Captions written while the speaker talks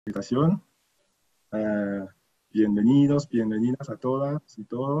Invitación. Bienvenidos, bienvenidas a todas y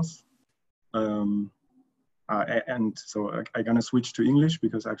todos. And so I'm gonna switch to English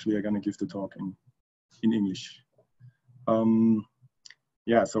because actually I'm gonna give the talk in English.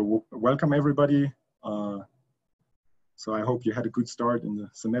 Yeah, so welcome everybody. So I hope you had a good start in the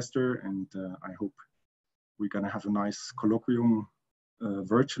semester, and I hope we're gonna have a nice colloquium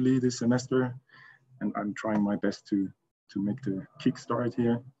virtually this semester. And I'm trying my best to make the kickstart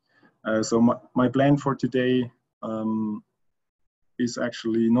here. So my plan for today is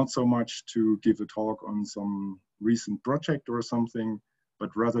actually not so much to give a talk on some recent project or something,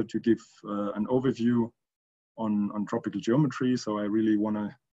 but rather to give an overview on tropical geometry. So I really want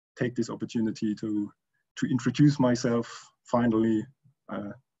to take this opportunity to introduce myself finally,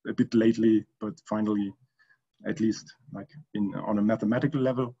 a bit lately, but finally, at least like on a mathematical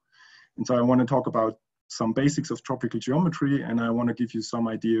level. And so I want to talk about some basics of tropical geometry, and I want to give you some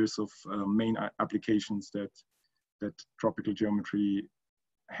ideas of main applications that tropical geometry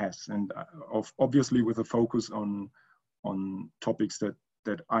has, and obviously with a focus on topics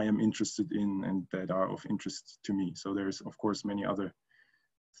that I am interested in and that are of interest to me. So there's of course many other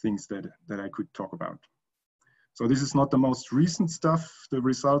things that I could talk about. So this is not the most recent stuff, the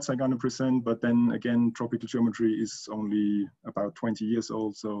results I'm going to present, but then again, tropical geometry is only about 20 years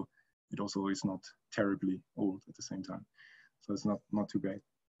old, so it also is not terribly old at the same time. So it's not too bad.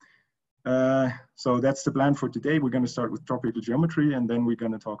 So that's the plan for today. We're going to start with tropical geometry, and then we're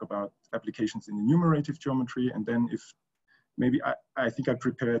going to talk about applications in enumerative geometry. And then if maybe I think I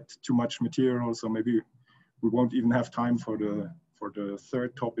prepared too much material, so maybe we won't even have time for the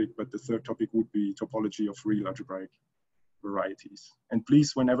third topic, but the third topic would be topology of real algebraic varieties. And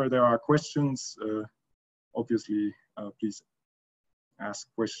please, whenever there are questions, obviously, please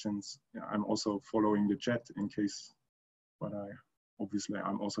ask questions. Yeah, I'm also following the chat in case, but obviously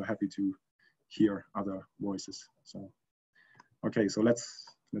I'm also happy to hear other voices. So, okay, so let's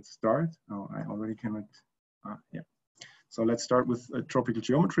start. Oh, I already cannot, yeah. So let's start with tropical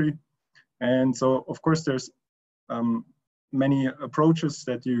geometry. And so of course there's many approaches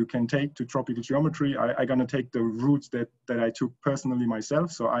that you can take to tropical geometry. I'm gonna take the route that I took personally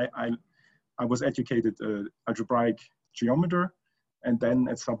myself. So I was educated algebraic geometer. And then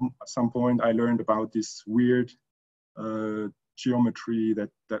at some point I learned about this weird geometry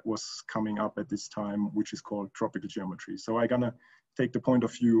that was coming up at this time, which is called tropical geometry. So I'm gonna take the point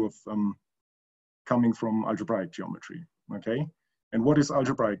of view of coming from algebraic geometry, okay? And what is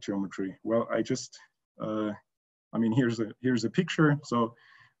algebraic geometry? Well, I mean, here's a picture. So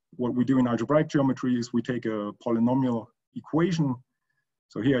what we do in algebraic geometry is we take a polynomial equation.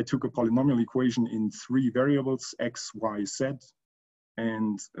 So here I took a polynomial equation in 3 variables, x, y, z.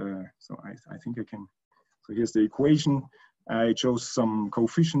 And so I think I can, so here's the equation. I chose some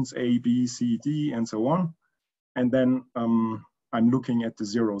coefficients a, b, c, d, and so on. And then I'm looking at the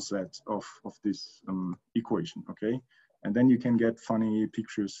zero set of this equation, okay? And then you can get funny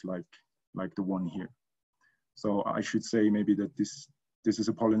pictures like the one here. So I should say maybe that this is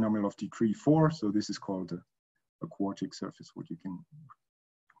a polynomial of degree 4. So this is called a quartic surface, what you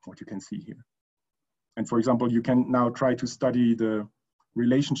can see here. And for example, you can now try to study the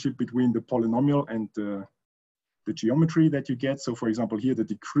relationship between the polynomial and the geometry that you get. So for example, here the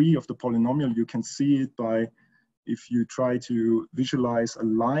degree of the polynomial, you can see it by if you try to visualize a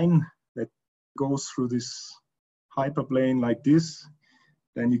line that goes through this hyperplane like this,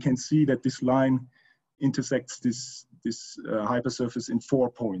 then you can see that this line intersects this hypersurface in 4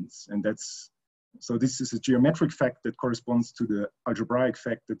 points. And so this is a geometric fact that corresponds to the algebraic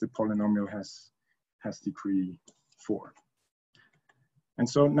fact that the polynomial has degree 4. And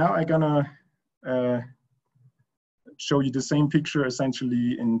so now I'm gonna show you the same picture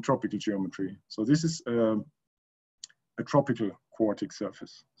essentially in tropical geometry. So this is a tropical quartic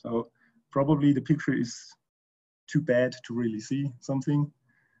surface. So probably the picture is too bad to really see something.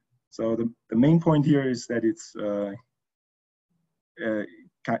 So the main point here is that it's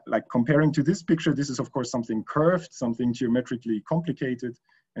like comparing to this picture, this is of course something curved, something geometrically complicated,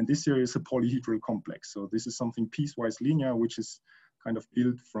 and this here is a polyhedral complex. So this is something piecewise linear, which is kind of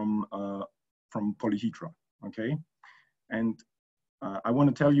built from polyhedra, okay? And I want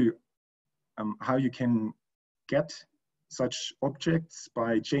to tell you how you can get such objects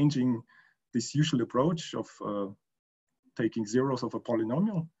by changing this usual approach of taking zeros of a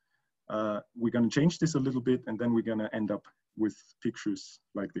polynomial. We're going to change this a little bit, and then we're going to end up with pictures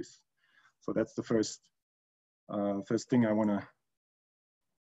like this. So that's the first thing I want to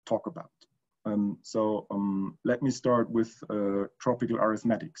talk about. Let me start with tropical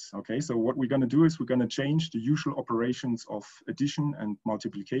arithmetics. Okay, so what we're going to do is we're going to change the usual operations of addition and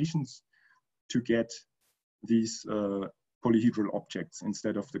multiplications to get these polyhedral objects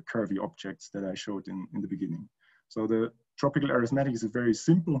instead of the curvy objects that I showed in the beginning. So the tropical arithmetic is very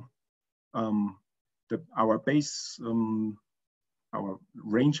simple. Our base, our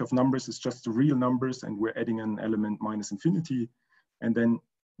range of numbers is just the real numbers, and we're adding an element minus infinity, and then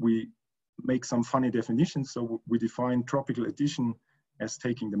we make some funny definitions. So we define tropical addition as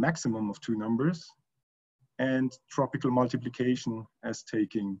taking the maximum of two numbers, and tropical multiplication as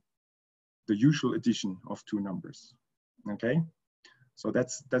taking the usual addition of two numbers. Okay, so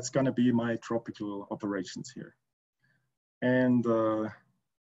that's going to be my tropical operations here. And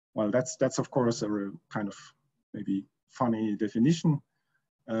well, that's of course a kind of maybe funny definition.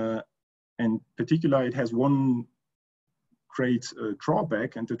 And particularly, it has one great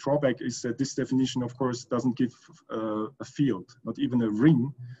drawback, and the drawback is that this definition, of course, doesn't give a field, not even a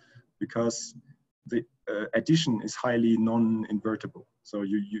ring, because the addition is highly non-invertible. So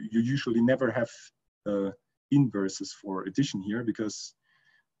you usually never have inverses for addition here, because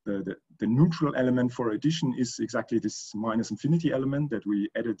the neutral element for addition is exactly this minus infinity element that we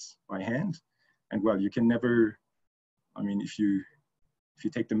added by hand. And well, you can never, I mean, if you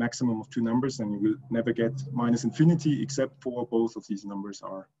take the maximum of two numbers, then you will never get minus infinity, except for both of these numbers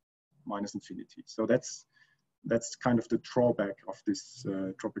are minus infinity. So that's kind of the drawback of this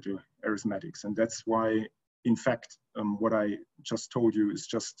tropical arithmetics. And that's why, in fact, what I just told you is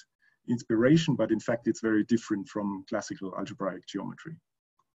just inspiration, but in fact, it's very different from classical algebraic geometry.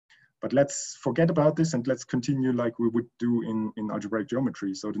 But let's forget about this and let's continue like we would do in algebraic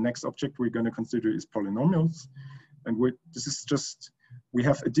geometry. So the next object we're going to consider is polynomials. And this is just, we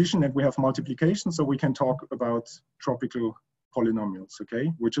have addition and we have multiplication, so we can talk about tropical polynomials,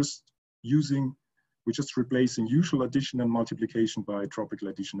 okay? We're just replacing usual addition and multiplication by tropical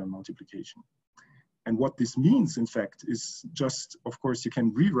addition and multiplication. And what this means, in fact, is just, of course, you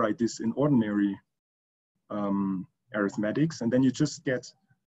can rewrite this in ordinary arithmetics, and then you just get,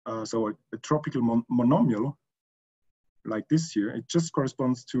 so a tropical monomial, like this here, it just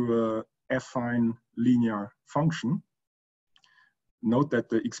corresponds to a affine linear function. Note that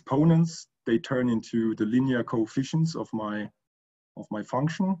the exponents, they turn into the linear coefficients of my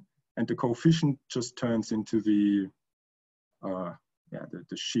function, and the coefficient just turns into the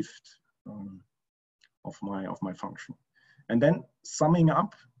shift of my function. And then summing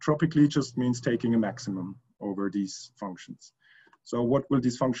up tropically just means taking a maximum over these functions. So what will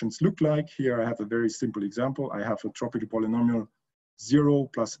these functions look like? Here I have a very simple example. I have a tropical polynomial 0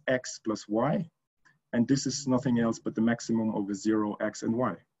 plus x plus y. And this is nothing else but the maximum over 0, x, and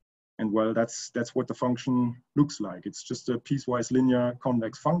y. And well, that's what the function looks like. It's just a piecewise linear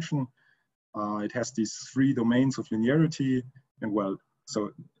convex function. It has these three domains of linearity. And well,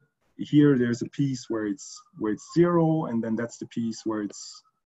 so here there's a piece where it's 0, and then that's the piece where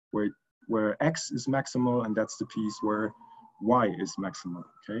x is maximal, and that's the piece where y is maximal.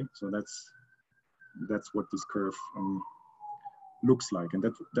 Okay, so that's what this curve looks like, and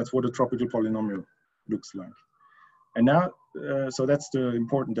that's what a tropical polynomial looks like. And now, so that's the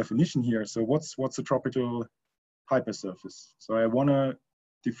important definition here. So what's a tropical hypersurface? So I want to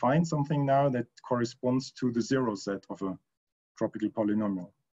define something now that corresponds to the zero set of a tropical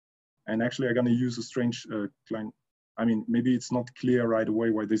polynomial. And actually, I'm going to use a strange I mean, maybe it's not clear right away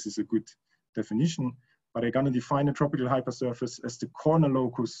why this is a good definition, but I'm going to define a tropical hypersurface as the corner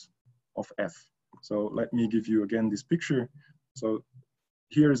locus of F. So let me give you again this picture. So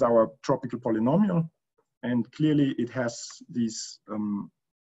here is our tropical polynomial, and clearly it has these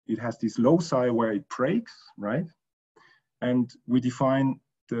loci where it breaks, right? And we define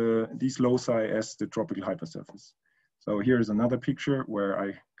these loci as the tropical hypersurface. So here is another picture where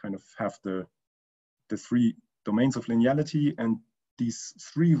I kind of have the three domains of linearity, and these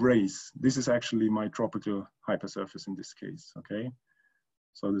three rays, this is actually my tropical hypersurface in this case, okay?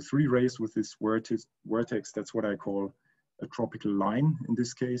 So the three rays with this vertex, that's what I call a tropical line in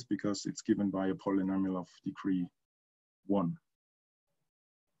this case, because it's given by a polynomial of degree 1.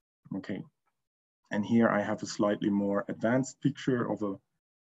 Okay, and here I have a slightly more advanced picture of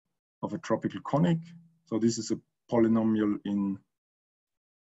a tropical conic. So this is a polynomial in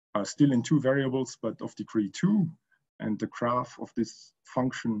still in 2 variables, but of degree 2, and the graph of this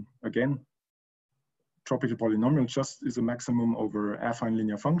function, again, tropical polynomial just is a maximum over affine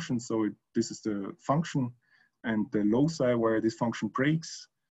linear function. So this is the function, and the loci where this function breaks,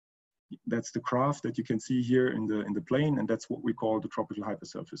 that's the graph that you can see here in the plane, and that's what we call the tropical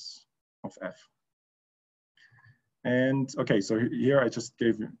hypersurface of F. And okay, so here I just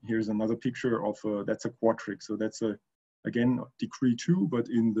gave you, here's another picture of, that's a quadric. So that's again, degree 2, but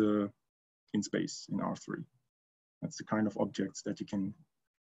in space, in R3. That's the kind of objects that you can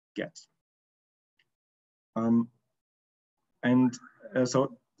get.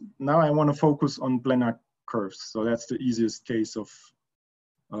 So now I want to focus on planar curves. So that's the easiest case of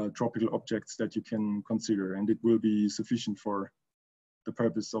tropical objects that you can consider, and it will be sufficient for the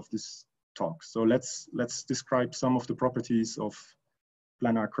purpose of this talk. So let's describe some of the properties of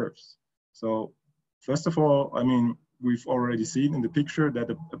planar curves. So first of all, I mean, we've already seen in the picture that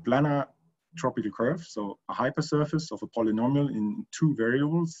a planar tropical curve, so a hypersurface of a polynomial in 2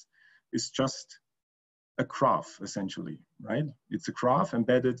 variables, is just a graph essentially, right? It's a graph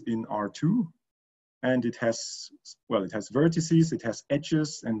embedded in R2, and it has, well, it has vertices, it has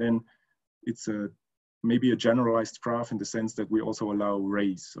edges, and then it's maybe a generalized graph in the sense that we also allow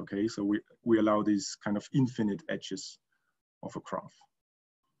rays, okay? So we allow these kind of infinite edges of a graph.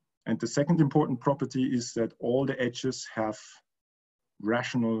 And the second important property is that all the edges have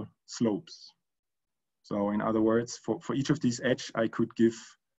rational slopes. So in other words, for each of these edges, I could give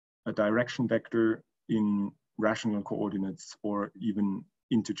a direction vector in rational coordinates or even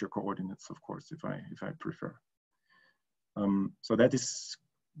integer coordinates, of course, if I prefer. So that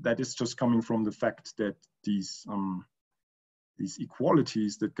is just coming from the fact that these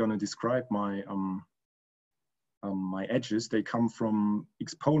equalities that gonna describe my my edges, they come from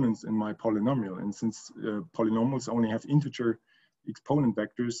exponents in my polynomial. And since polynomials only have integer exponent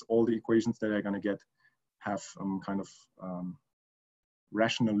vectors, all the equations that I'm gonna get have kind of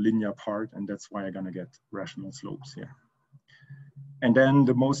rational linear part, and that's why I'm gonna get rational slopes here. And then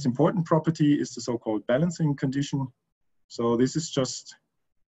the most important property is the so-called balancing condition. So this is just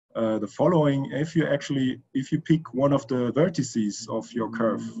the following. If you pick one of the vertices of your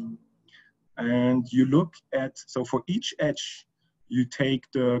curve and you look at, so for each edge, you take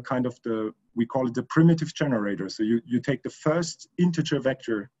the kind of we call it the primitive generator. So you take the first integer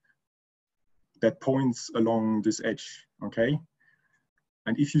vector that points along this edge, okay?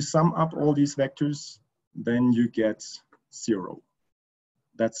 And if you sum up all these vectors, then you get 0.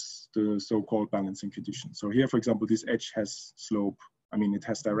 That's the so-called balancing condition. So here, for example, this edge has slope, I mean, it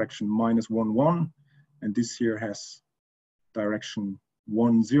has direction -1, 1, and this here has direction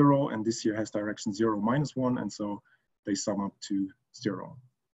 1, 0, and this here has direction 0, -1, and so they sum up to 0.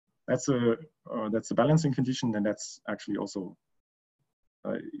 That's a balancing condition, and that's actually also,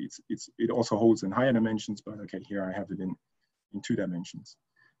 it also holds in higher dimensions, but okay, here I have it in 2 dimensions.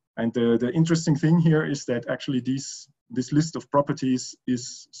 And the interesting thing here is that actually this list of properties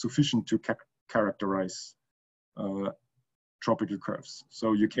is sufficient to characterize tropical curves.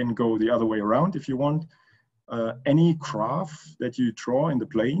 So you can go the other way around if you want. Any graph that you draw in the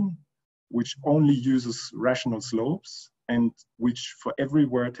plane, which only uses rational slopes and which for every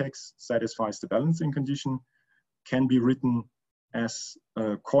vertex satisfies the balancing condition, can be written as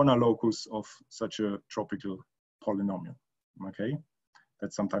a corner locus of such a tropical polynomial, okay?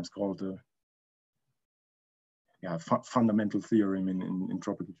 That's sometimes called the fundamental theorem in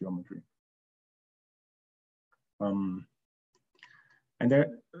tropical geometry. And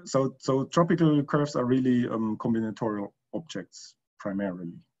so tropical curves are really combinatorial objects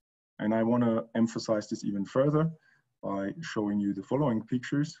primarily. And I want to emphasize this even further by showing you the following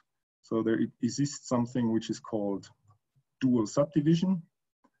pictures. So there exists something which is called dual subdivision.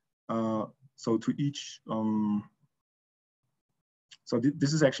 So to each,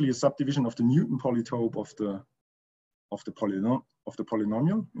 this is actually a subdivision of the Newton polytope of the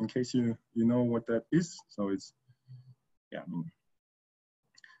polynomial, in case you know what that is. So it's, yeah, I mean,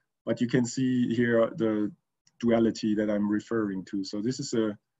 but you can see here the duality that I'm referring to. So this is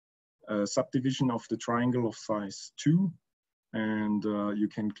a subdivision of the triangle of size 2, and you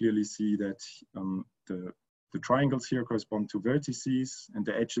can clearly see that the triangles here correspond to vertices, and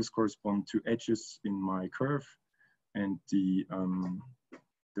the edges correspond to edges in my curve, and the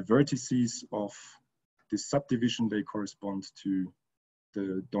vertices of this subdivision, they correspond to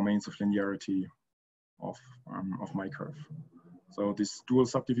the domains of linearity of my curve. So these dual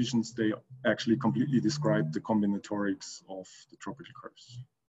subdivisions, they actually completely describe the combinatorics of the tropical curves.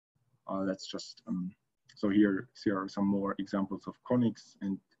 That's just, so here are some more examples of conics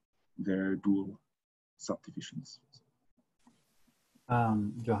and their dual subdivisions.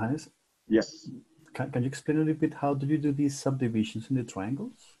 Johannes? Yes. Can you explain a little bit, how do you do these subdivisions in the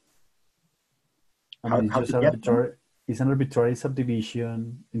triangles? I mean, it's just arbitrary, is an arbitrary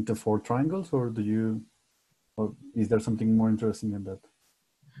subdivision into 4 triangles, or or is there something more interesting than that?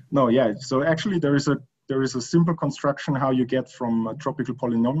 No, yeah. So actually, there is a simple construction how you get from a tropical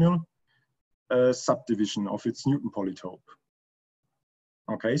polynomial a subdivision of its Newton polytope.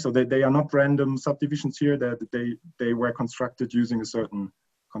 Okay, so they are not random subdivisions here, that they were constructed using a certain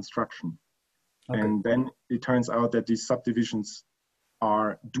construction. Okay. And then it turns out that these subdivisions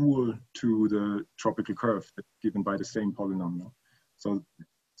are dual to the tropical curve given by the same polynomial. So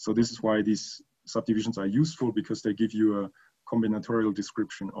this is why these subdivisions are useful, because they give you a combinatorial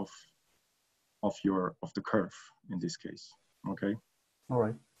description of the curve in this case. Okay. All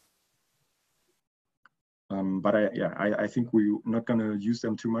right. But I think we're not going to use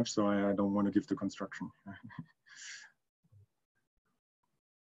them too much, so I don't want to give the construction.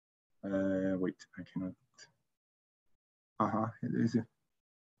 Wait, I cannot. Are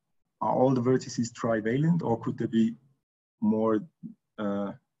all the vertices trivalent, or could there be more?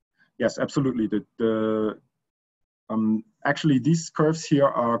 Yes, absolutely. Actually, these curves here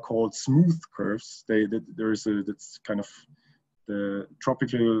are called smooth curves. That's kind of the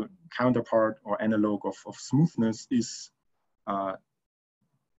tropical counterpart or analog of smoothness is,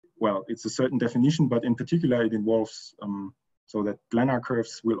 well, it's a certain definition, but in particular it involves so that planar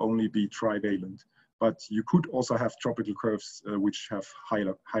curves will only be trivalent. But you could also have tropical curves which have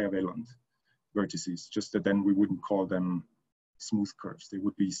higher valent vertices, just that then we wouldn't call them smooth curves. They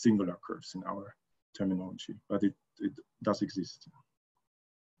would be singular curves in our terminology, but it does exist.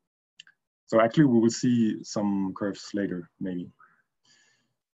 So actually we will see some curves later, maybe.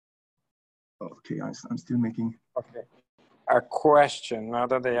 Okay, I'm still making. Okay, a question, now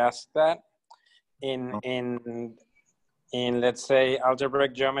that they asked that, in let's say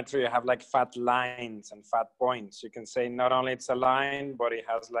algebraic geometry, you have like fat lines and fat points. You can say not only it's a line, but it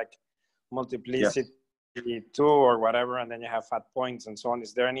has like multiplicity too or whatever, and then you have fat points and so on.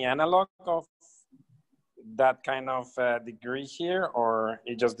 Is there any analog of that kind of degree here, or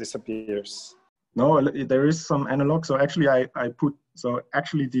it just disappears? No, there is some analog. So actually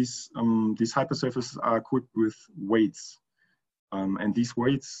these hypersurfaces are equipped with weights, and these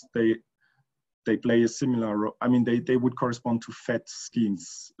weights they play a similar role. I mean, they would correspond to fat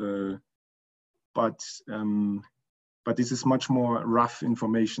schemes, but this is much more rough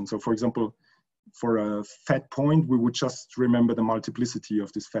information. So for example, for a fat point, we would just remember the multiplicity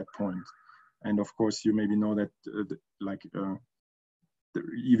of this fat point. And of course, you maybe know that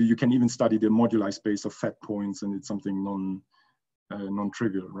you can even study the moduli space of fat points, and it's something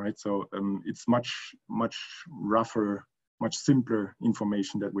non-trivial, right? So it's much rougher, much simpler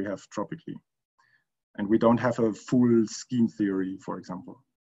information that we have tropically. And we don't have a full scheme theory, for example.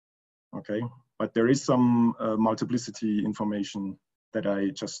 Okay, but there is some multiplicity information that I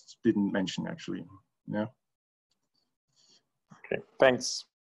just didn't mention, actually. Yeah. Okay, thanks.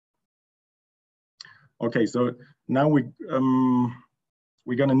 Okay, so now we're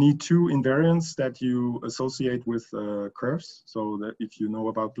gonna need two invariants that you associate with curves. So that if you know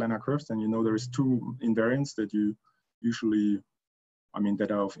about planar curves, then you know there is two invariants that you usually,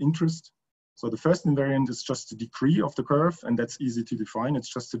 that are of interest. So the first invariant is just the degree of the curve, and that's easy to define.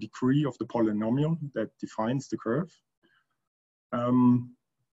 It's just the degree of the polynomial that defines the curve.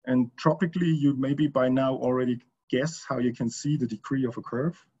 And tropically, you maybe by now already guess how you can see the degree of a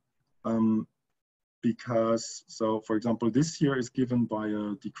curve. Because, so for example, this here is given by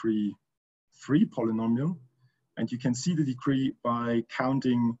a degree 3 polynomial, and you can see the degree by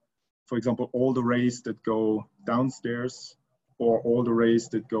counting, for example, all the rays that go downstairs, or all the rays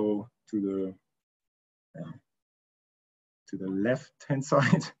that go to the left-hand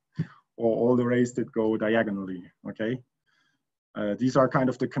side, or all the rays that go diagonally, okay? These are kind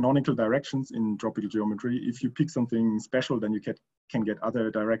of the canonical directions in tropical geometry. If you pick something special, then you can get other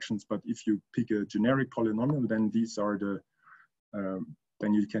directions, but if you pick a generic polynomial, then these are the,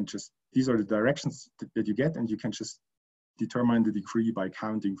 these are the directions that you get, and you can just determine the degree by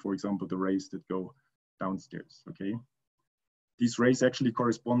counting, for example, the rays that go downstairs, okay? These rays actually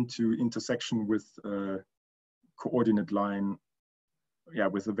correspond to intersection with coordinate line,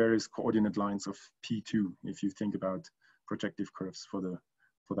 with the various coordinate lines of P2, if you think about projective curves for the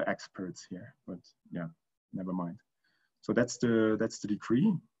experts here, but yeah, never mind. So that's the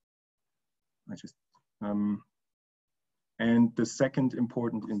degree. And the second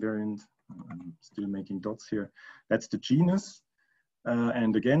important invariant, I'm still making dots here, that's the genus.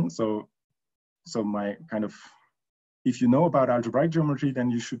 And again, so my kind of, if you know about algebraic geometry, then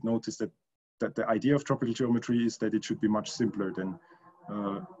you should notice that the idea of tropical geometry is that it should be much simpler than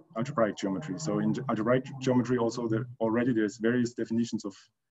algebraic geometry. So in algebraic geometry also, there's various definitions of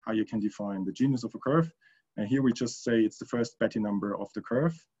how you can define the genus of a curve. And here we just say it's the first Betti number of the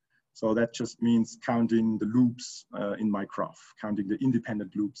curve. So that just means counting the loops in my graph, counting the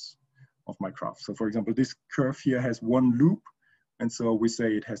independent loops of my graph. So for example, this curve here has one loop, and so we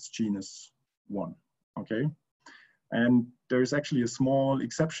say it has genus 1, okay? And there's actually a small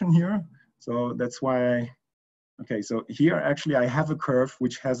exception here. So that's why, okay, so here actually I have a curve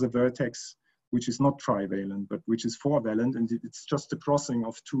which has a vertex which is not trivalent, but which is 4-valent, and it's just the crossing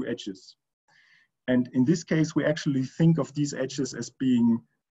of 2 edges. And in this case, we actually think of these edges as being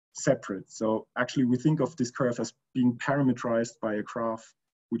separate. So actually we think of this curve as being parametrized by a graph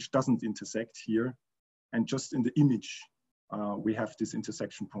which doesn't intersect here. And just in the image, we have this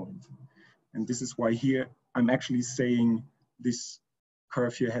intersection point. And this is why here I'm actually saying this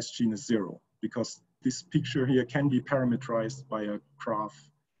curve here has genus 0, because this picture here can be parametrized by a graph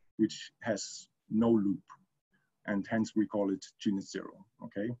which has no loop. And hence we call it genus 0,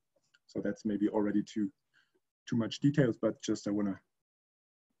 okay? So that's maybe already too much details, but just I wanna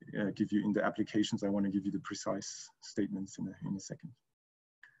give you in the applications, I wanna give you the precise statements in a second.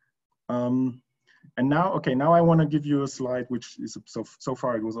 And now, okay, now I wanna give you a slide which is, so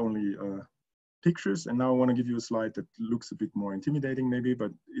far it was only pictures, and now I wanna give you a slide that looks a bit more intimidating maybe,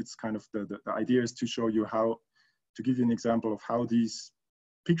 but it's kind of, the idea is to show you how, to give you an example of how these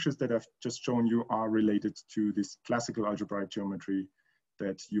pictures that I've just shown you are related to this classical algebraic geometry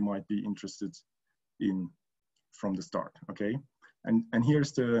that you might be interested in from the start, okay? And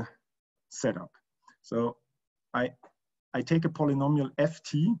here's the setup. So I take a polynomial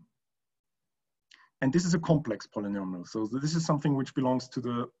ft, and this is a complex polynomial. So this is something which belongs to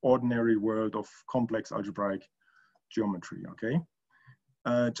the ordinary world of complex algebraic geometry, okay?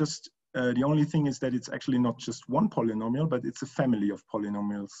 The only thing is that it's actually not just one polynomial, but it's a family of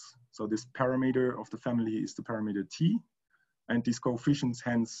polynomials. So this parameter of the family is the parameter t, and these coefficients,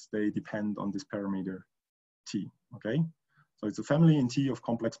 hence, they depend on this parameter t, okay? So it's a family in T of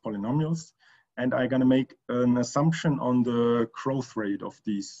complex polynomials, and I'm gonna make an assumption on the growth rate of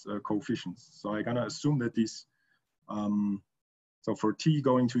these coefficients. So I'm gonna assume that these, so for T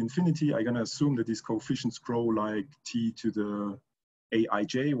going to infinity, I'm gonna assume that these coefficients grow like T to the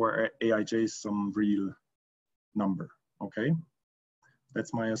Aij, where Aij is some real number, okay?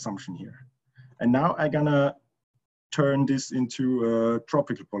 That's my assumption here. And now I'm gonna turn this into a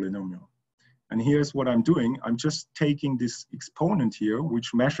tropical polynomial. And here's what I'm doing. I'm just taking this exponent here,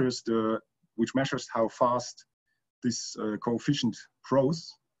 which measures how fast this coefficient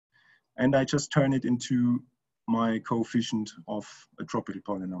grows, and I just turn it into my coefficient of a tropical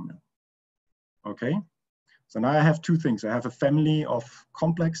polynomial. Okay. So now I have two things. I have a family of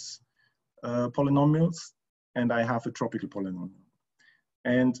complex polynomials, and I have a tropical polynomial.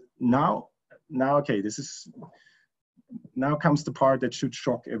 And now, okay, now comes the part that should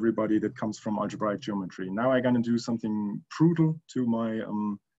shock everybody that comes from algebraic geometry. Now I'm gonna do something brutal to my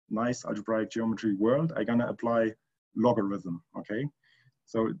nice algebraic geometry world. I'm gonna apply logarithm, okay?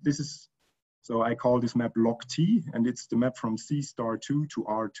 So so I call this map log t, and it's the map from C star 2 to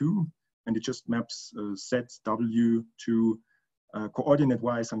R2, and it just maps set W to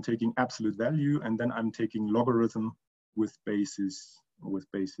coordinate-wise, I'm taking absolute value, and then I'm taking logarithm with basis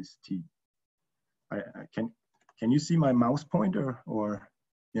t. Can you see my mouse pointer, or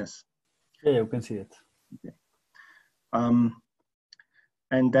yes? Yeah, you can see it. Okay.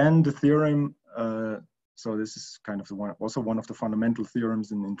 And then the theorem, so this is kind of also one of the fundamental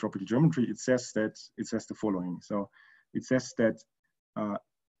theorems in tropical geometry. It says the following. So it says that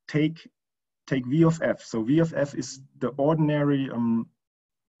take V of f. So V of f is the ordinary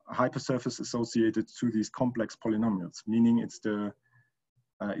hypersurface associated to these complex polynomials, meaning it's the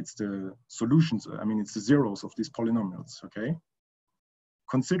solutions, I mean, it's the zeros of these polynomials, okay?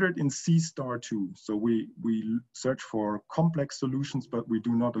 Considered in C star 2. So we search for complex solutions, but we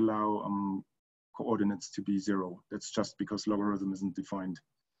do not allow coordinates to be 0. That's just because logarithm isn't defined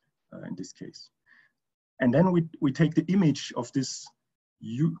in this case. And then we take the image of this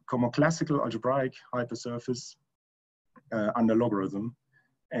classical algebraic hypersurface under logarithm.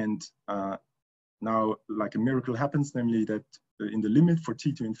 And now, like a miracle happens, namely that in the limit for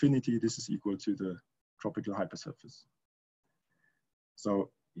t to infinity, this is equal to the tropical hypersurface.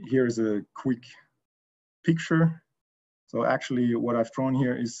 So here is a quick picture. So actually what I've drawn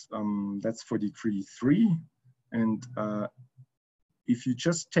here is, that's for degree 3. And if you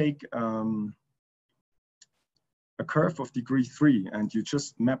just take a curve of degree 3 and you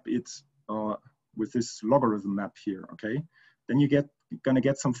just map it with this logarithm map here, okay? Then you're gonna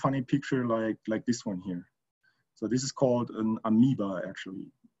get some funny picture like this one here. So this is called an amoeba,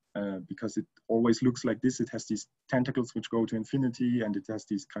 actually, because it always looks like this. It has these tentacles which go to infinity, and it has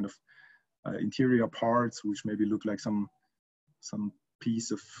these kind of interior parts which maybe look like some piece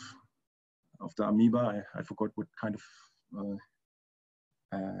of the amoeba. I forgot what kind of,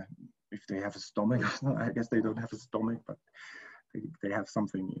 if they have a stomach. I guess they don't have a stomach, but they have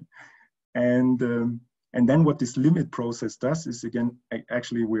something. And then what this limit process does is, again,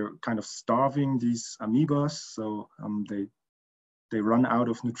 actually we're kind of starving these amoebas. So they run out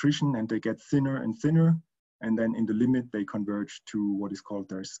of nutrition and they get thinner and thinner. And then in the limit, they converge to what is called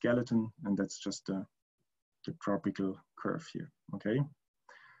their skeleton. And that's just the tropical curve here, okay?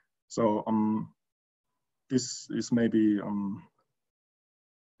 So this is maybe,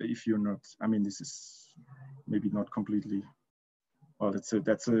 if you're not, I mean, this is maybe not completely, well,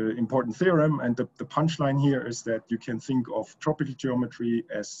 that's an important theorem. And the punchline here is that you can think of tropical geometry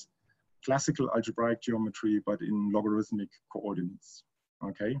as classical algebraic geometry, but in logarithmic coordinates,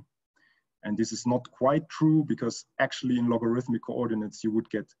 okay? And this is not quite true, because actually in logarithmic coordinates, you would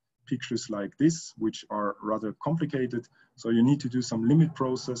get pictures like this, which are rather complicated. So you need to do some limit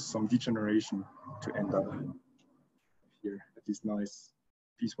process, some degeneration to end up here at these nice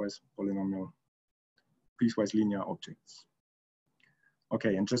piecewise polynomial, piecewise linear objects.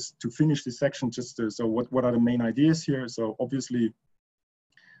 Okay, and just to finish this section, so what are the main ideas here? So obviously,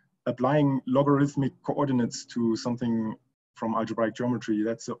 applying logarithmic coordinates to something from algebraic geometry,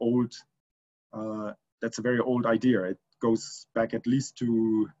 that's a very old idea. It goes back at least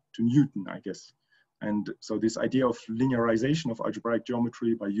to Newton, I guess. And so this idea of linearization of algebraic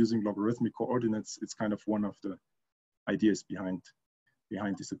geometry by using logarithmic coordinates, it's kind of one of the ideas behind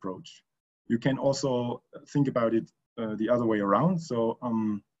this approach. You can also think about it the other way around. So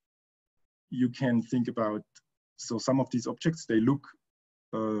you can think about, so some of these objects, they look,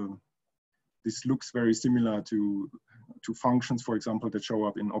 this looks very similar to functions, for example, that show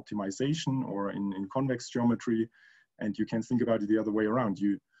up in optimization or in convex geometry. And you can think about it the other way around.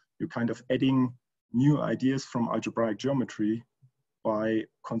 You're kind of adding new ideas from algebraic geometry by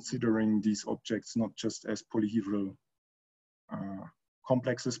considering these objects not just as polyhedral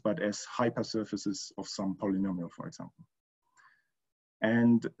complexes, but as hypersurfaces of some polynomial, for example.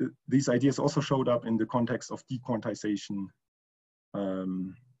 And these ideas also showed up in the context of dequantization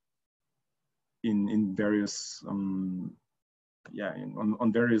in various, on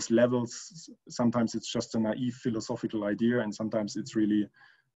various levels. Sometimes it's just a naive philosophical idea, and sometimes it's really,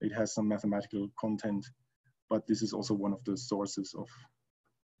 it has some mathematical content. But this is also one of the sources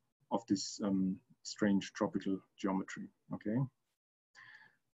of this strange tropical geometry, okay?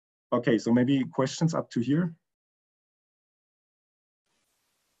 Okay, so maybe questions up to here?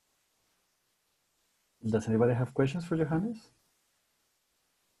 Does anybody have questions for Johannes?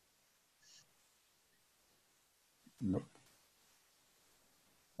 No.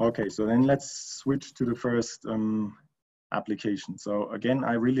 Okay, so then let's switch to the first application. So again,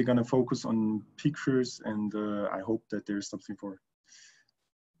 I'm really gonna focus on pictures, and I hope that there's something for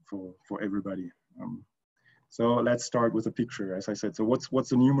everybody. So let's start with a picture, as I said. So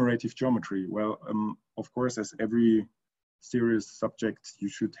what's a numerative geometry? Well, of course, as every serious subject, you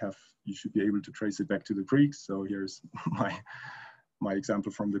should be able to trace it back to the Greeks. So here's my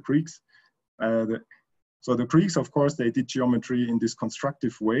example from the Greeks. So the Greeks, of course, they did geometry in this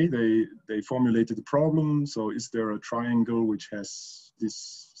constructive way. They formulated the problem. So is there a triangle which has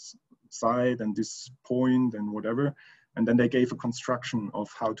this side and this point and whatever? And then they gave a construction of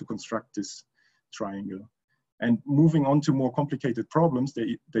how to construct this triangle. And moving on to more complicated problems,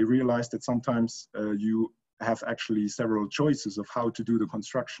 they realized that sometimes you have actually several choices of how to do the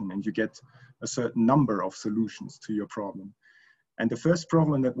construction, and you get a certain number of solutions to your problem. And the first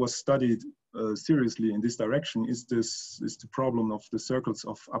problem that was studied seriously in this direction is the problem of the circles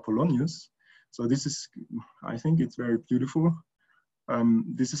of Apollonius. So this is, I think it's very beautiful.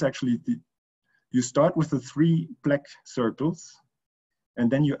 This is actually, you start with the 3 black circles, and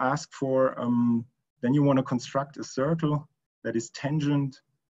then you ask for, then you want to construct a circle that is tangent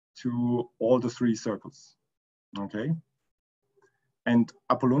to all the 3 circles, okay? And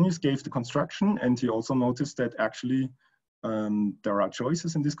Apollonius gave the construction, and he also noticed that actually there are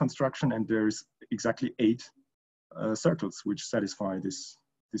choices in this construction, and there's exactly 8 circles which satisfy this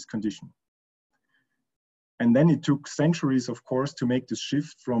condition. And then it took centuries, of course, to make this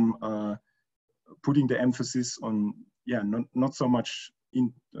shift from putting the emphasis on, not so much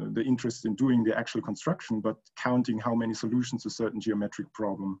in the interest in doing the actual construction, but counting how many solutions a certain geometric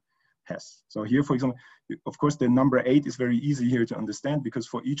problem has. So here, for example, of course, the number 8 is very easy here to understand, because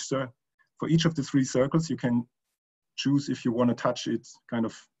for each of the 3 circles, you can choose if you want to touch it kind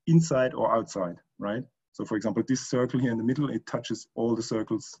of inside or outside, right? So for example, this circle here in the middle, it touches all the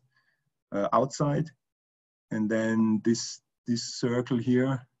circles outside. And then this circle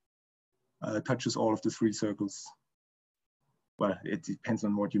here touches all of the 3 circles. Well, it depends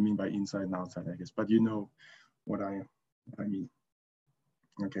on what you mean by inside and outside, I guess, but you know what I mean.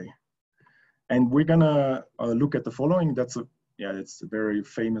 Okay. And we're gonna look at the following. That's yeah, it's a very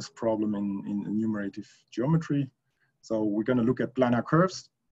famous problem in enumerative geometry. So we're going to look at planar curves,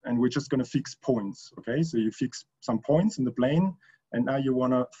 and we're just going to fix points. Okay, so you fix some points in the plane, and now you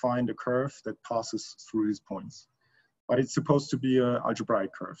want to find a curve that passes through these points. But it's supposed to be an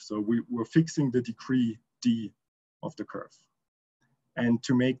algebraic curve. So we're fixing the degree d of the curve. And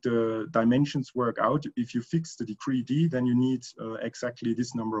to make the dimensions work out, if you fix the degree d, then you need exactly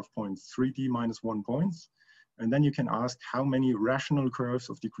this number of points, 3d minus 1 points. And then you can ask how many rational curves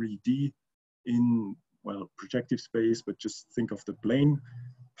of degree d in, well, projective space, but just think of the plane,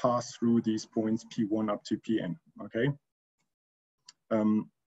 pass through these points P1 up to Pn, okay?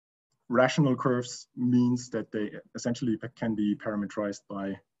 Rational curves means that they essentially can be parameterized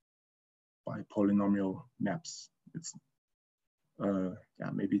by polynomial maps. It's,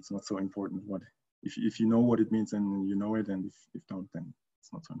 yeah, maybe it's not so important what, if you know what it means, then you know it, and if don't, then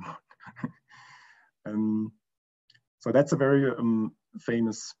it's not so important. So that's a very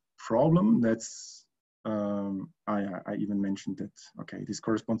famous problem. That's, I even mentioned that, okay, this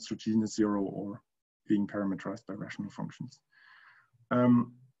corresponds to genus 0 or being parameterized by rational functions.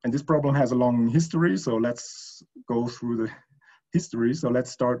 And this problem has a long history, so let's go through the history. So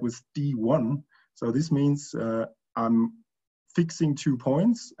let's start with D1. So this means I'm fixing 2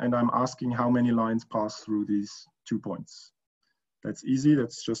 points, and I'm asking how many lines pass through these 2 points. That's easy,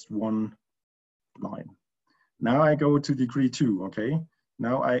 that's just one line. Now I go to degree 2, okay?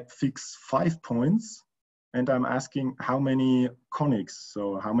 Now I fix 5 points, and I'm asking how many conics,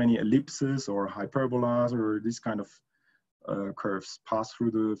 so how many ellipses or hyperbolas or this kind of curves pass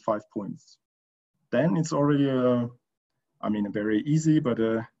through the 5 points. Then it's already I mean, a very easy, but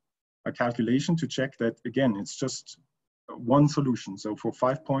a calculation to check that, again, it's just one solution. So for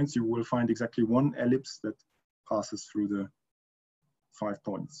 5 points, you will find exactly one ellipse that passes through the 5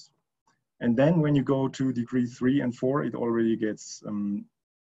 points. And then when you go to degree 3 and 4, it already gets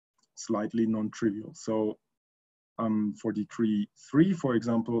slightly non-trivial. So for degree 3, for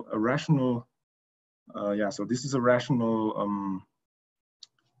example, a rational, yeah, so this is a rational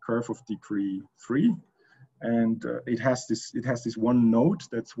curve of degree 3, and it has this one node.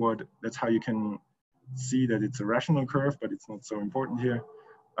 That's how you can see that it's a rational curve, but it's not so important here.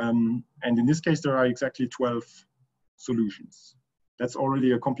 And in this case, there are exactly 12 solutions. That's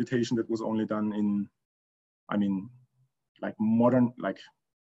already a computation that was only done in, I mean, like modern, like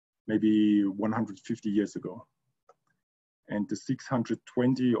maybe 150 years ago. And the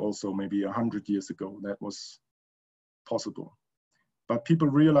 620 also maybe 100 years ago, that was possible. But people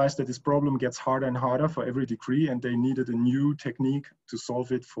realized that this problem gets harder and harder for every degree, and they needed a new technique to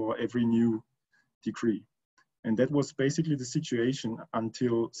solve it for every new degree. And that was basically the situation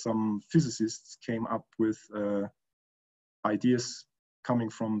until some physicists came up with ideas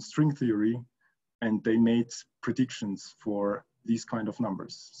coming from string theory, and they made predictions for these kind of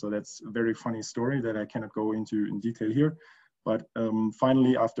numbers. So that's a very funny story that I cannot go into in detail here. But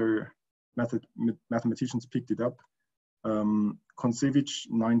finally, after mathematicians picked it up, Kontsevich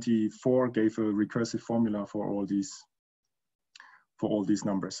 94 gave a recursive formula for all these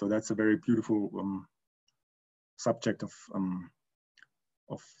numbers. So that's a very beautiful subject of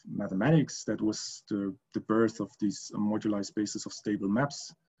mathematics. That was the birth of these moduli spaces of stable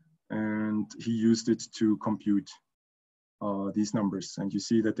maps, and he used it to compute these numbers. And you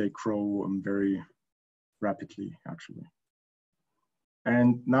see that they grow very rapidly, actually.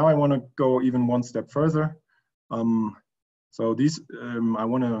 And now I want to go even one step further. So these, I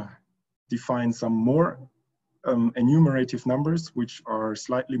want to define some more enumerative numbers, which are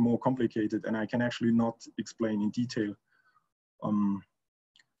slightly more complicated, and I can actually not explain in detail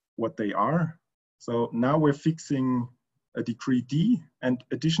what they are. So now we're fixing a degree d, and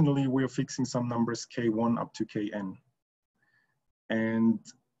additionally we're fixing some numbers k1 up to kn. And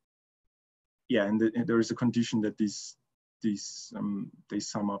yeah, and there is a condition that they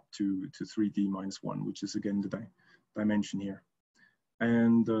sum up to 3d minus 1, which is again the dimension here.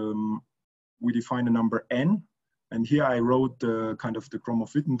 And we define a number n, and here I wrote the kind of the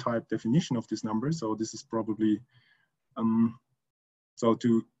Gromov-Witten type definition of this number. So this is probably so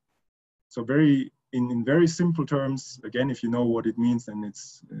very in very simple terms. Again, if you know what it means, then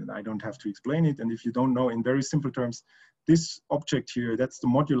it's I don't have to explain it. And if you don't know, in very simple terms, this object here, that's the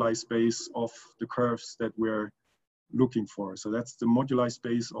moduli space of the curves that we're looking for. So that's the moduli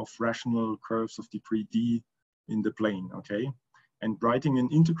space of rational curves of degree d in the plane, okay? And writing an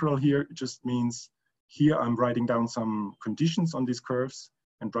integral here just means here I'm writing down some conditions on these curves,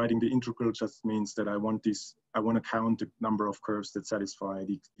 and writing the integral just means that I want to count the number of curves that satisfy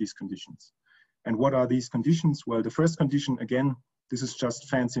these conditions. And what are these conditions? Well, the first condition, again, this is just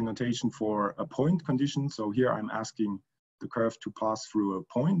fancy notation for a point condition. So here I'm asking the curve to pass through a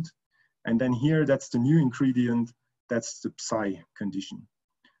point. And then here, that's the new ingredient, that's the psi condition.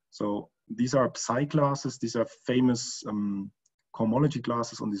 So these are psi classes, these are famous cohomology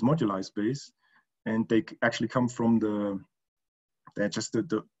classes on this moduli space. And they actually come from they're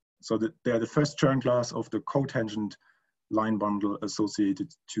the first Chern class of the cotangent line bundle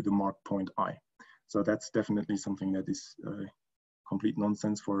associated to the mark point I. So that's definitely something that is complete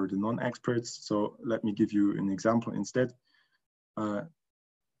nonsense for the non-experts. So let me give you an example instead.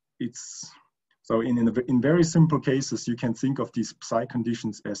 So in very simple cases, you can think of these psi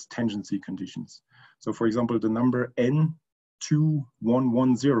conditions as tangency conditions. So for example, the number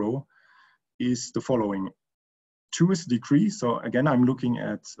n2110 is the following. 2 is the degree. So again, I'm looking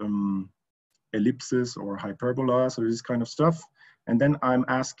at ellipses or hyperbolas or this kind of stuff. And then I'm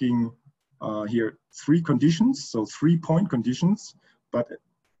asking here 3 conditions, so 3-point conditions. But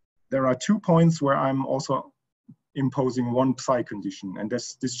there are 2 points where I'm also imposing 1 psi condition. And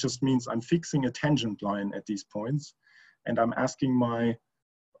this just means I'm fixing a tangent line at these points. And I'm asking my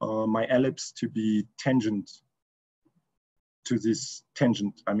ellipse to be tangent to this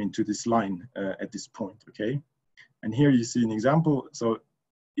to this line at this point, okay? And here you see an example. So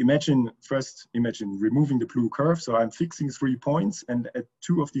imagine removing the blue curve. So I'm fixing 3 points, and at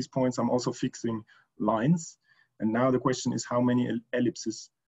 2 of these points, I'm also fixing lines. And now the question is how many ellipses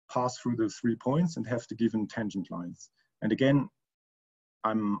pass through the 3 points and have the given tangent lines. And again,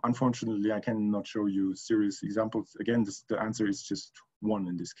 unfortunately, I cannot show you serious examples. Again, the answer is just 1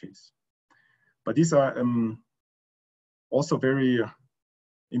 in this case. But these are also very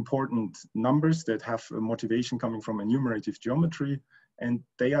important numbers that have a motivation coming from enumerative geometry. And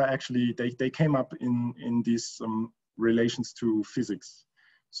they are actually, they came up in these relations to physics.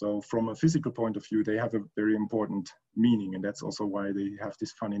 So from a physical point of view, they have a very important meaning. And that's also why they have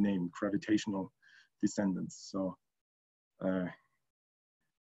this funny name, gravitational descendants. So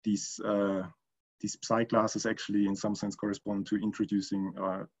these psi classes actually in some sense correspond to introducing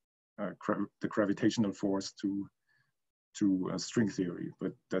the gravitational force to string theory,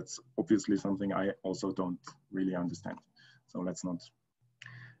 but that's obviously something I also don't really understand. So let's not.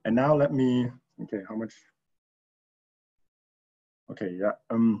 And now let me, okay, how much? Okay, yeah.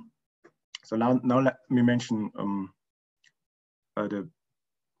 So now let me mention the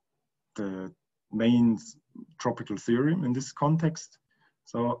main tropical theorem in this context.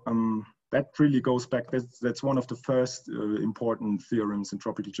 So that really goes back, that's one of the first important theorems in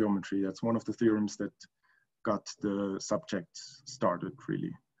tropical geometry. That's one of the theorems that got the subject started,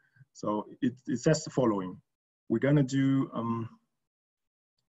 really. So it says the following: we're gonna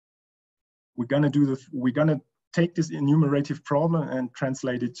take this enumerative problem and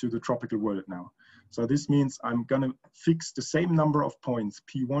translate it to the tropical world now. So this means I'm gonna fix the same number of points,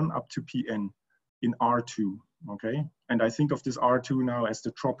 P1 up to Pn, in R2, okay? And I think of this R2 now as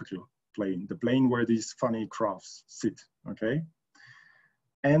the tropical plane, the plane where these funny graphs sit, okay?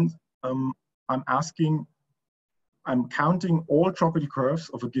 And I'm counting all tropical curves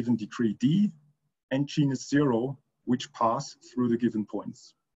of a given degree D and genus 0, which pass through the given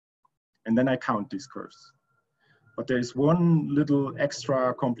points. And then I count these curves. But there's one little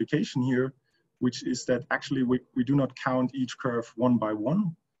extra complication here, which is that actually we do not count each curve 1 by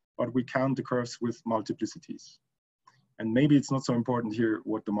 1, but we count the curves with multiplicities. And maybe it's not so important here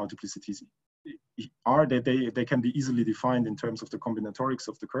what the multiplicities are, that they can be easily defined in terms of the combinatorics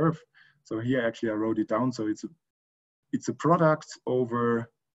of the curve. So here actually I wrote it down. So it's a product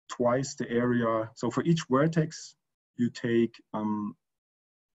over twice the area. So for each vertex, you take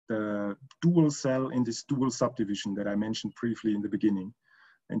the dual cell in this dual subdivision that I mentioned briefly in the beginning.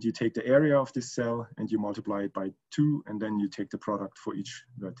 And you take the area of this cell and you multiply it by 2, and then you take the product for each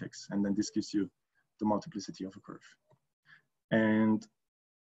vertex. And then this gives you the multiplicity of a curve. And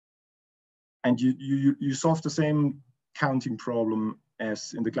you solve the same counting problem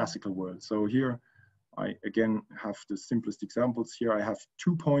as in the classical world. So here, I again have the simplest examples. Here I have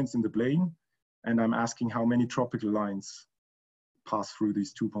 2 points in the plane, and I'm asking how many tropical lines pass through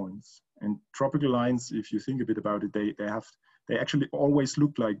these 2 points. And tropical lines, if you think a bit about it, they actually always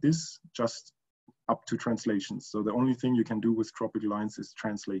look like this, just up to translations. So the only thing you can do with tropical lines is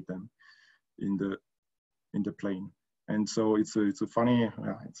translate them in the plane. And so it's a funny,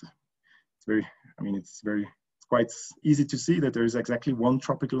 it's quite easy to see that there is exactly 1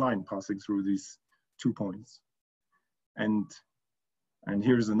 tropical line passing through these 2 points. And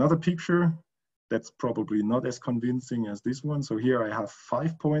here's another picture that's probably not as convincing as this one. So here I have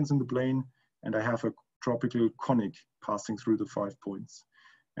 5 points in the plane, and I have a tropical conic passing through the 5 points.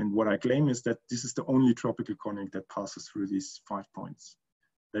 And what I claim is that this is the only tropical conic that passes through these 5 points.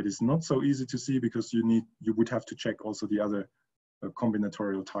 that is not so easy to see because you would have to check also the other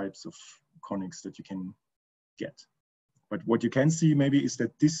combinatorial types of conics that you can get. But what you can see maybe is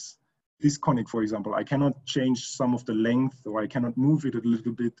that this conic, for example, I cannot change some of the length, or I cannot move it a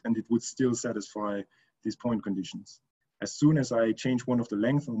little bit and it would still satisfy these point conditions. As soon as I change one of the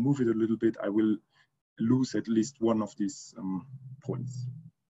length or move it a little bit, I will lose at least one of these points.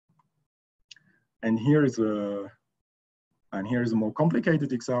 And here is a more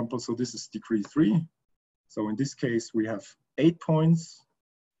complicated example. So this is degree 3. So in this case, we have 8 points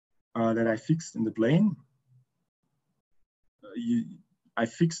that I fixed in the plane. I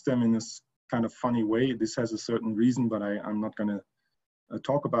fixed them in a kind of funny way. This has a certain reason, but I'm not going to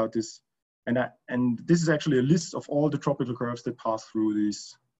talk about this. And this is actually a list of all the tropical curves that pass through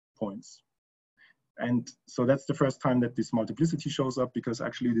these points. And so that's the first time that this multiplicity shows up, because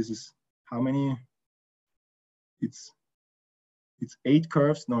actually this is how many? It's 8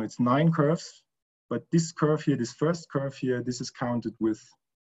 curves. No, it's 9 curves. But this curve here, this first curve here, this is counted with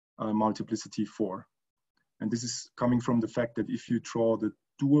multiplicity 4. And this is coming from the fact that if you draw the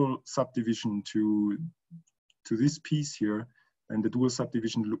dual subdivision to this piece here, then the dual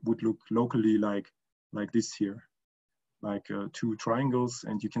subdivision would look locally like this here, like 2 triangles.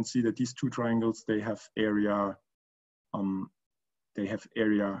 And you can see that these 2 triangles, they have area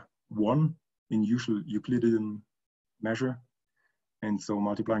 1 in usual Euclidean measure. And so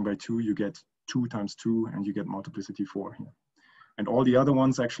multiplying by 2, you get 2 times 2, and you get multiplicity 4 here. And all the other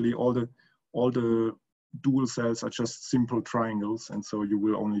ones, actually, all the dual cells are just simple triangles, and so you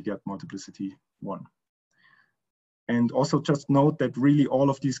will only get multiplicity 1. And also just note that really all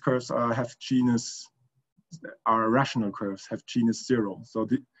of these curves are rational curves, have genus 0. So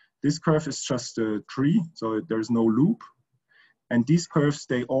this curve is just a tree, so there's no loop. And these curves,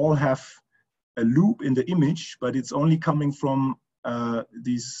 they all have a loop in the image, but it's only coming from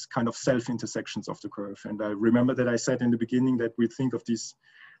these kind of self-intersections of the curve. And I remember that I said in the beginning that we think of these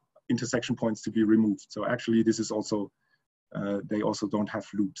intersection points to be removed. So actually this is also, they also don't have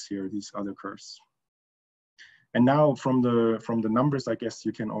loops here, these other curves. And now from the numbers, I guess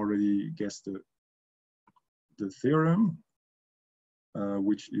you can already guess the theorem,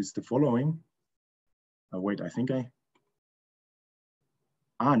 which is the following. Wait, I think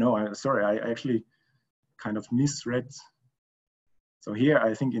sorry, I actually kind of misread. So here,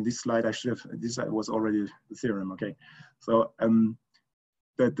 I think in this slide, this was already the theorem, okay. So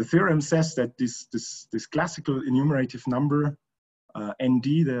the theorem says that this classical enumerative number,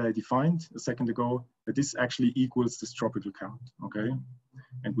 ND, that I defined a second ago, that this actually equals this tropical count, okay?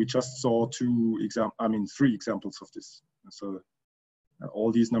 And we just saw 3 examples of this. So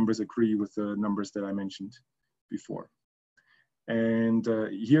all these numbers agree with the numbers that I mentioned before. And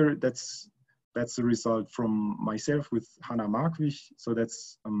here, that's the result from myself with Hannah Markwig. So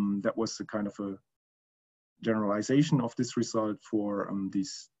that was a kind of a generalization of this result for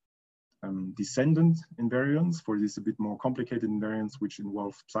these descendant invariants, for these a bit more complicated invariants which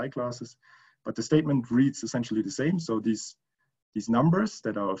involve psi classes. But the statement reads essentially the same. So these numbers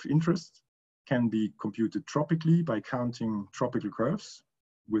that are of interest can be computed tropically by counting tropical curves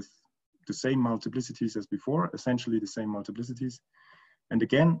with the same multiplicities as before, essentially the same multiplicities. And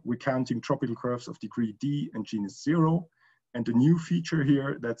again, we're counting tropical curves of degree D and genus 0. And the new feature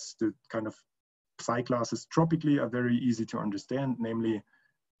here, that's the kind of psi classes tropically, are very easy to understand. Namely,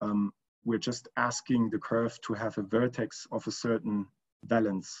 we're just asking the curve to have a vertex of a certain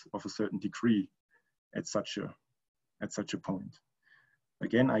valence of a certain degree at such a point.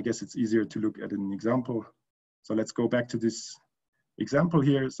 Again, I guess it's easier to look at an example. So let's go back to this example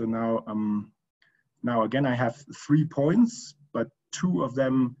here. So now again, I have 3 points, but 2 of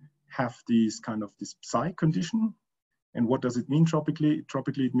them have this psi condition. And what does it mean tropically?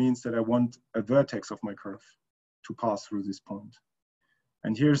 Tropically, it means that I want a vertex of my curve to pass through this point.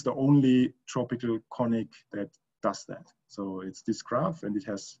 And here's the only tropical conic that does that. So it's this graph, and it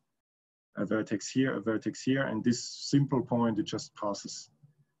has a vertex here, and this simple point, it just passes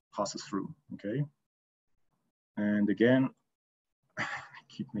through, okay? And again, I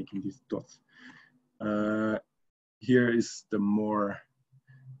keep making these dots. Here is the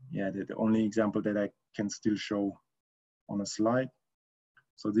only example that I can still show on a slide.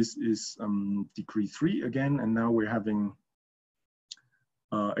 So this is degree 3 again, and now we're having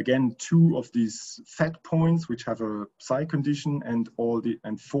again 2 of these fat points which have a psi condition, and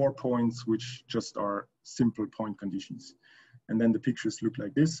 4 points which just are simple point conditions. And then the pictures look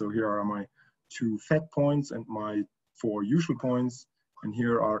like this. So here are my 2 fat points and my 4 usual points, and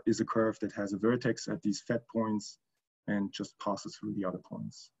here is a curve that has a vertex at these fat points and just passes through the other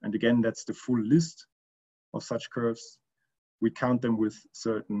points. And again, that's the full list of such curves. we count them with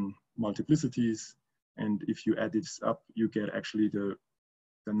certain multiplicities. And if you add this up, you get actually the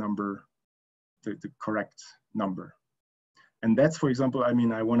number, the correct number. And that's, for example, I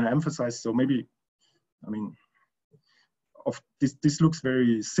mean, I want to emphasize, so maybe, I mean, this looks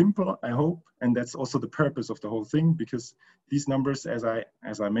very simple, I hope, and that's also the purpose of the whole thing, because these numbers, as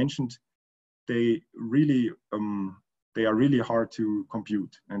I mentioned, they are really hard to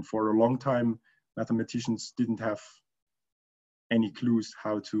compute. And for a long time, mathematicians didn't have any clues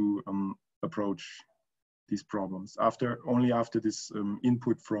how to approach these problems. Only after this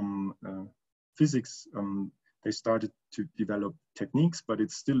input from physics, they started to develop techniques, but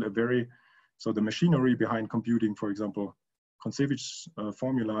it's still so the machinery behind computing, for example, Konsevich's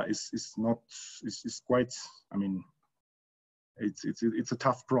formula is quite, I mean, it's a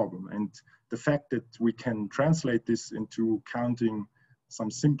tough problem. And the fact that we can translate this into counting some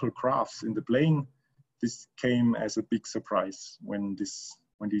simple graphs in the plane, this came as a big surprise when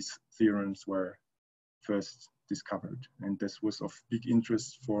these theorems were first discovered. And this was of big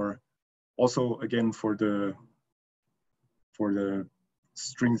interest also again for the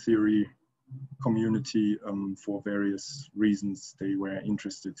string theory community, for various reasons. They were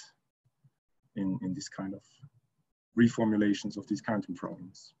interested in this kind of reformulations of these counting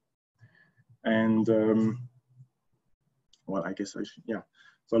problems. And well, I guess I should, yeah.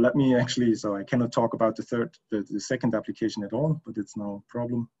 So let me actually, so I cannot talk about the second application at all, but it's no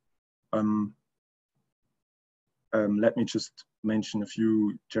problem. Let me just mention a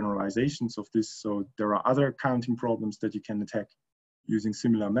few generalizations of this. So there are other counting problems that you can attack using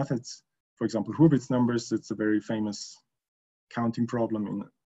similar methods. For example, Hurwitz numbers, it's a very famous counting problem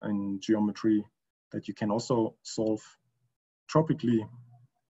in geometry that you can also solve tropically.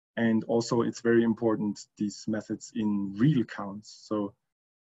 And also it's very important, these methods in real counts. So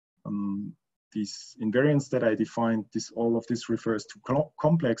these invariants that I defined, all of this refers to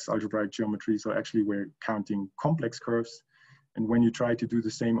complex algebraic geometry. So actually we're counting complex curves. And when you try to do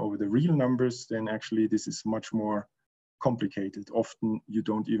the same over the real numbers, then actually this is much more complicated. Often you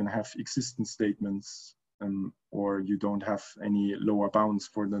don't even have existence statements, or you don't have any lower bounds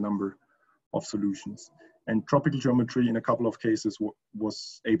for the number of solutions. And tropical geometry in a couple of cases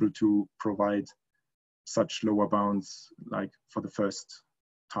was able to provide such lower bounds, like for the first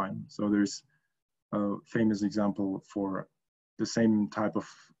time. So there's a famous example for the same type of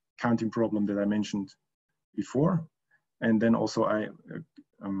counting problem that I mentioned before. And then also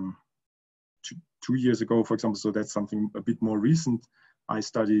 2 years ago, for example, so that's something a bit more recent, I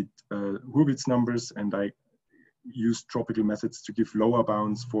studied Hurwitz numbers, and I used tropical methods to give lower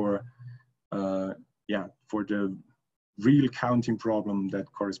bounds for the real counting problem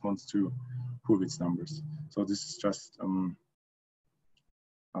that corresponds to Hurwitz numbers. So this is just,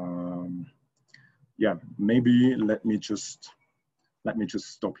 yeah, maybe let me just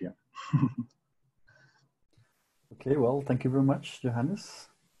stop here. Okay, well, thank you very much, Johannes.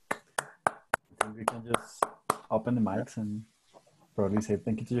 I think we can just open the mics and probably say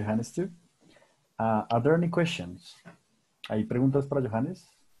thank you to Johannes too. Are there any questions? ¿Hay preguntas para Johannes?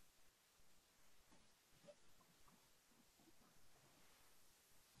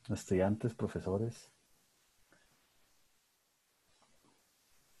 Estudiantes, profesores.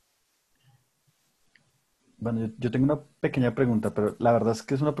 Bueno, yo tengo una pequeña pregunta, pero la verdad es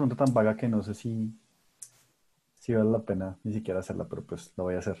que es una pregunta tan vaga que no sé si vale la pena ni siquiera hacerla, pero pues lo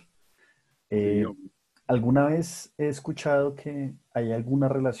voy a hacer. Alguna vez he escuchado que hay alguna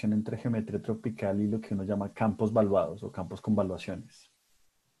relación entre geometría tropical y lo que uno llama campos valuados o campos con valuaciones,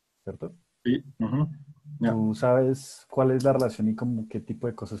 ¿cierto? Sí. Yeah. ¿Tú sabes cuál es la relación y como qué tipo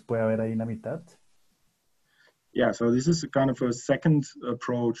de cosas puede haber ahí en la mitad? Yeah, so this is a kind of a second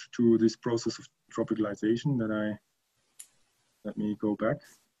approach to this process of tropicalization let me go back.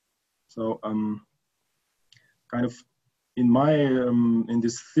 So kind of in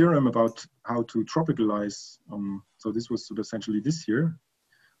this theorem about how to tropicalize, so this was essentially this year,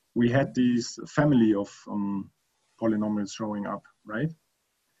 we had this family of polynomials showing up, right?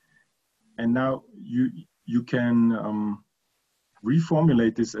 And now you can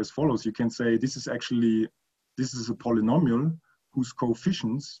reformulate this as follows. You can say this is a polynomial whose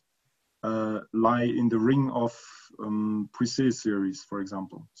coefficients lie in the ring of Puiseux series, for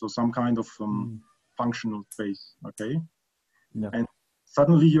example. So some kind of functional space, okay? Yeah. And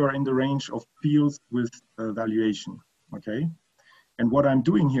suddenly you are in the range of fields with valuation, okay? And what I'm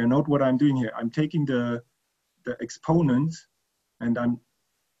doing here, note what I'm doing here. I'm taking the exponent, and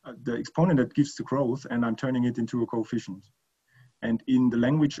the exponent that gives the growth, and I'm turning it into a coefficient. And in the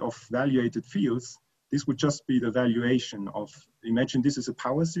language of valuated fields, this would just be the valuation of, imagine this is a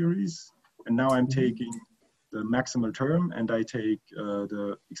power series, and now I'm taking the maximal term, and I take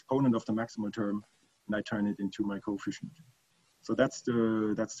the exponent of the maximal term, and I turn it into my coefficient. So that's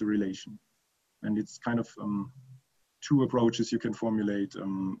the relation, and it's kind of two approaches you can formulate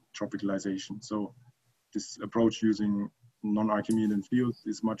tropicalization. So this approach using non-Archimedean fields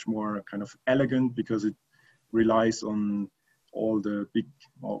is much more kind of elegant because it relies on all the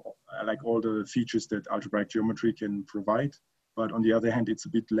all the features that algebraic geometry can provide. But on the other hand, it's a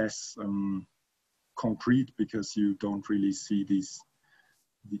bit less concrete because you don't really see these,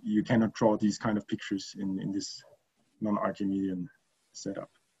 you cannot draw these kind of pictures in this non-Archimedean setup.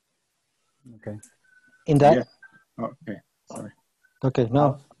 Okay. In that? Yeah. Oh, okay, sorry. Okay,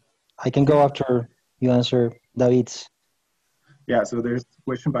 no, I can go after you answer David's. Yeah, so there's a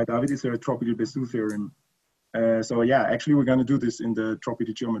question by David, is there a tropical Bezout theorem? So yeah, actually we're gonna do this in the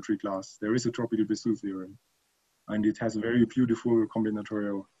tropical geometry class. There is a tropical Bezout theorem, and it has a very beautiful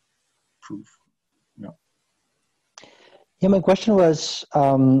combinatorial proof. Yeah. Yeah, my question was,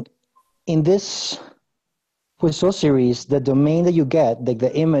 in this Poisson series, the domain that you get, like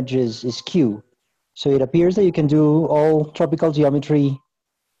the image is Q. So it appears that you can do all tropical geometry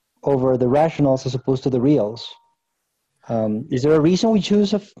over the rationals as opposed to the reals. Is there a reason we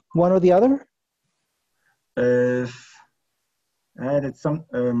choose one or the other? That's some.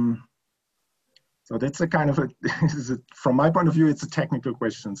 So that's a kind of from my point of view, it's a technical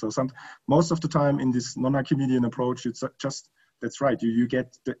question. So most of the time in this non-Archimedean approach, it's just, that's right. You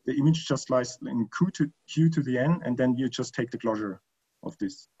get the image just lies in Q to the n, and then you just take the closure of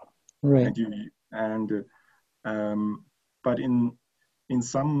this. Right. But in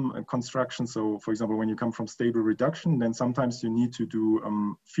some constructions, so for example, when you come from stable reduction, then sometimes you need to do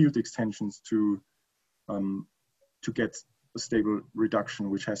field extensions to get a stable reduction,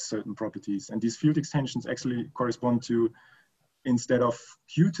 which has certain properties. And these field extensions actually correspond to, instead of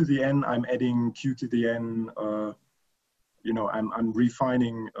Q to the n, I'm adding Q to the n, you know, I'm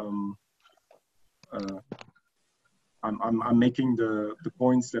refining, I'm making the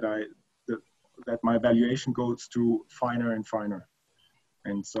points that that my evaluation goes to finer and finer.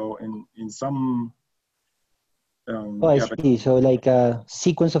 And so in some, oh, I see. So like a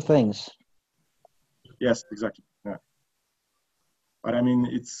sequence of things. Yes, exactly. Yeah. But I mean,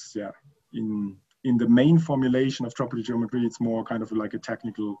 it's, yeah, in the main formulation of tropical geometry, it's more kind of like a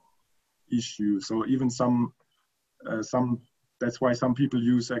technical issue. So even that's why some people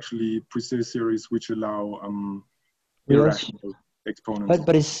use actually precise series which allow irrational exponents.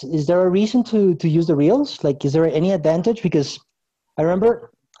 But is there a reason to use the reals? Like, is there any advantage? Because I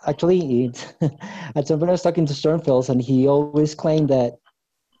remember actually at some point I was talking to Sternfels, and he always claimed that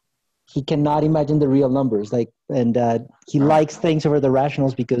he cannot imagine the real numbers, like, and he likes things over the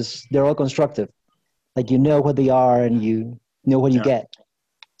rationals because they're all constructive. Like, you know what they are and you know what you get.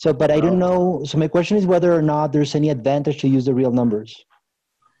 So, but I don't know. So my question is whether or not there's any advantage to use the real numbers.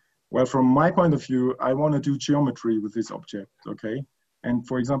 Well, from my point of view, I want to do geometry with this object, okay? And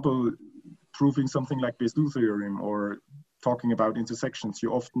for example, proving something like Bezout theorem or talking about intersections,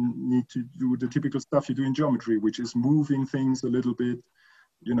 you often need to do the typical stuff you do in geometry, which is moving things a little bit,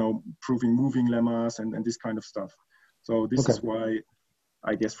 you know, proving moving lemmas and this kind of stuff. So this is why,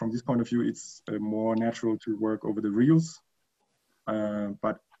 I guess from this point of view, it's more natural to work over the reals.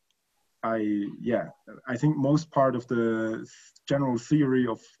 But I think most part of the general theory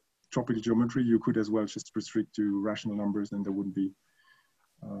of tropical geometry, you could as well just restrict to rational numbers, and there wouldn't be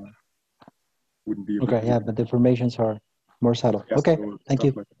okay, yeah, but the formations are more subtle. Yes, okay, so thank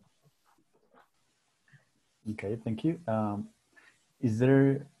you. like okay, thank you. Is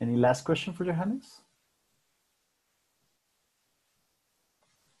there any last question for Johannes?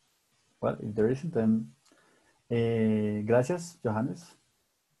 Well, if there isn't, then gracias, Johannes,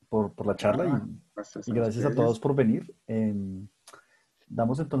 por la charla y gracias a todos por venir.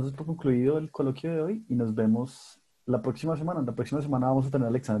 Damos entonces por concluido el coloquio de hoy y nos vemos la próxima semana. La próxima semana vamos a tener a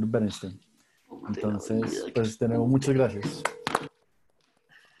Alexander Bernstein. Entonces, pues de nuevo, muchas gracias.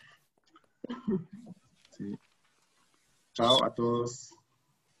 Sí. Chao a todos.